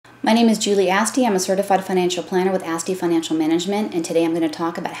My name is Julie Asti. I'm a certified financial planner with Asti Financial Management, and today I'm going to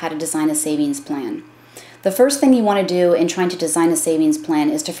talk about how to design a savings plan. The first thing you want to do in trying to design a savings plan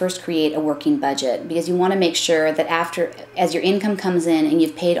is to first create a working budget, because you want to make sure that as your income comes in and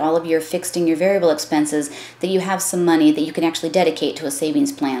you've paid all of your fixed and your variable expenses, that you have some money that you can actually dedicate to a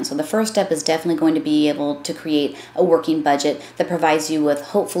savings plan. So the first step is definitely going to be able to create a working budget that provides you with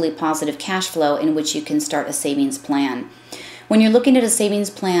hopefully positive cash flow in which you can start a savings plan. When you're looking at a savings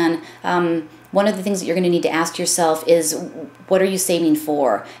plan, one of the things that you're going to need to ask yourself is, what are you saving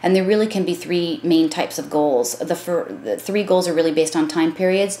for? And there really can be three main types of goals. The three goals are really based on time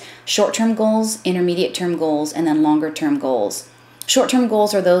periods: short-term goals, intermediate-term goals, and then longer-term goals. Short-term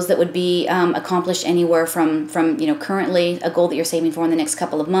goals are those that would be accomplished anywhere from currently a goal that you're saving for in the next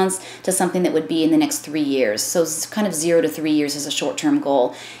couple of months to something that would be in the next 3 years. So it's kind of 0 to 3 years is a short-term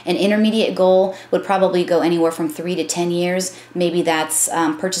goal. An intermediate goal would probably go anywhere from 3 to 10 years. Maybe that's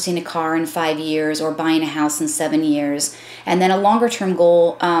purchasing a car in 5 years or buying a house in 7 years. And then a longer-term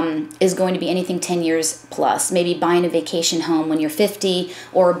goal is going to be anything 10 years plus. Maybe buying a vacation home when you're 50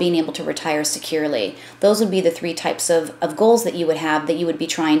 or being able to retire securely. Those would be the three types of goals that you would be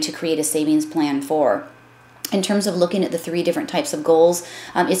trying to create a savings plan for. In terms of looking at the three different types of goals,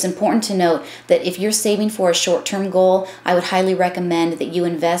 it's important to note that if you're saving for a short-term goal, I would highly recommend that you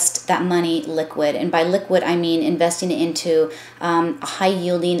invest that money liquid. And by liquid, I mean investing it into a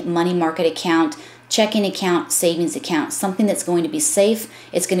high-yielding money market account, checking account, savings account, something that's going to be safe,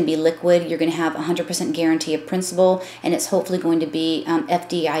 it's going to be liquid, you're going to have 100% guarantee of principal, and it's hopefully going to be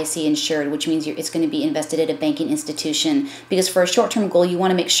FDIC insured, which means it's going to be invested at a banking institution. Because for a short-term goal, you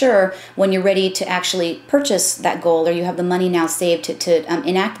want to make sure when you're ready to actually purchase that goal, or you have the money now saved to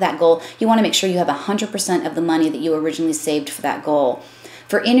enact that goal, you want to make sure you have 100% of the money that you originally saved for that goal.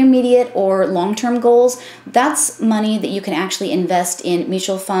 For intermediate or long-term goals, that's money that you can actually invest in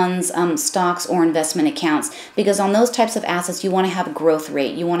mutual funds, stocks, or investment accounts, because on those types of assets, you want to have a growth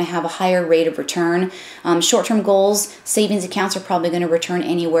rate. You want to have a higher rate of return. Short-term goals, savings accounts are probably going to return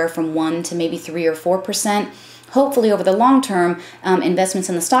anywhere from 1 to maybe 3 or 4%. Hopefully, over the long term, investments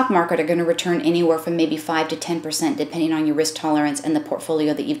in the stock market are going to return anywhere from maybe 5 to 10%, depending on your risk tolerance and the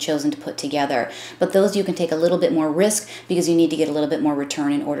portfolio that you've chosen to put together. But those you can take a little bit more risk because you need to get a little bit more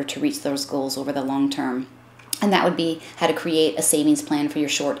return in order to reach those goals over the long term. And that would be how to create a savings plan for your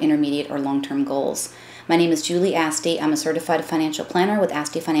short, intermediate, or long-term goals. My name is Julie Asti. I'm a certified financial planner with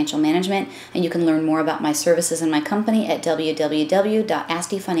Asti Financial Management, and you can learn more about my services and my company at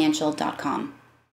www.astifinancial.com.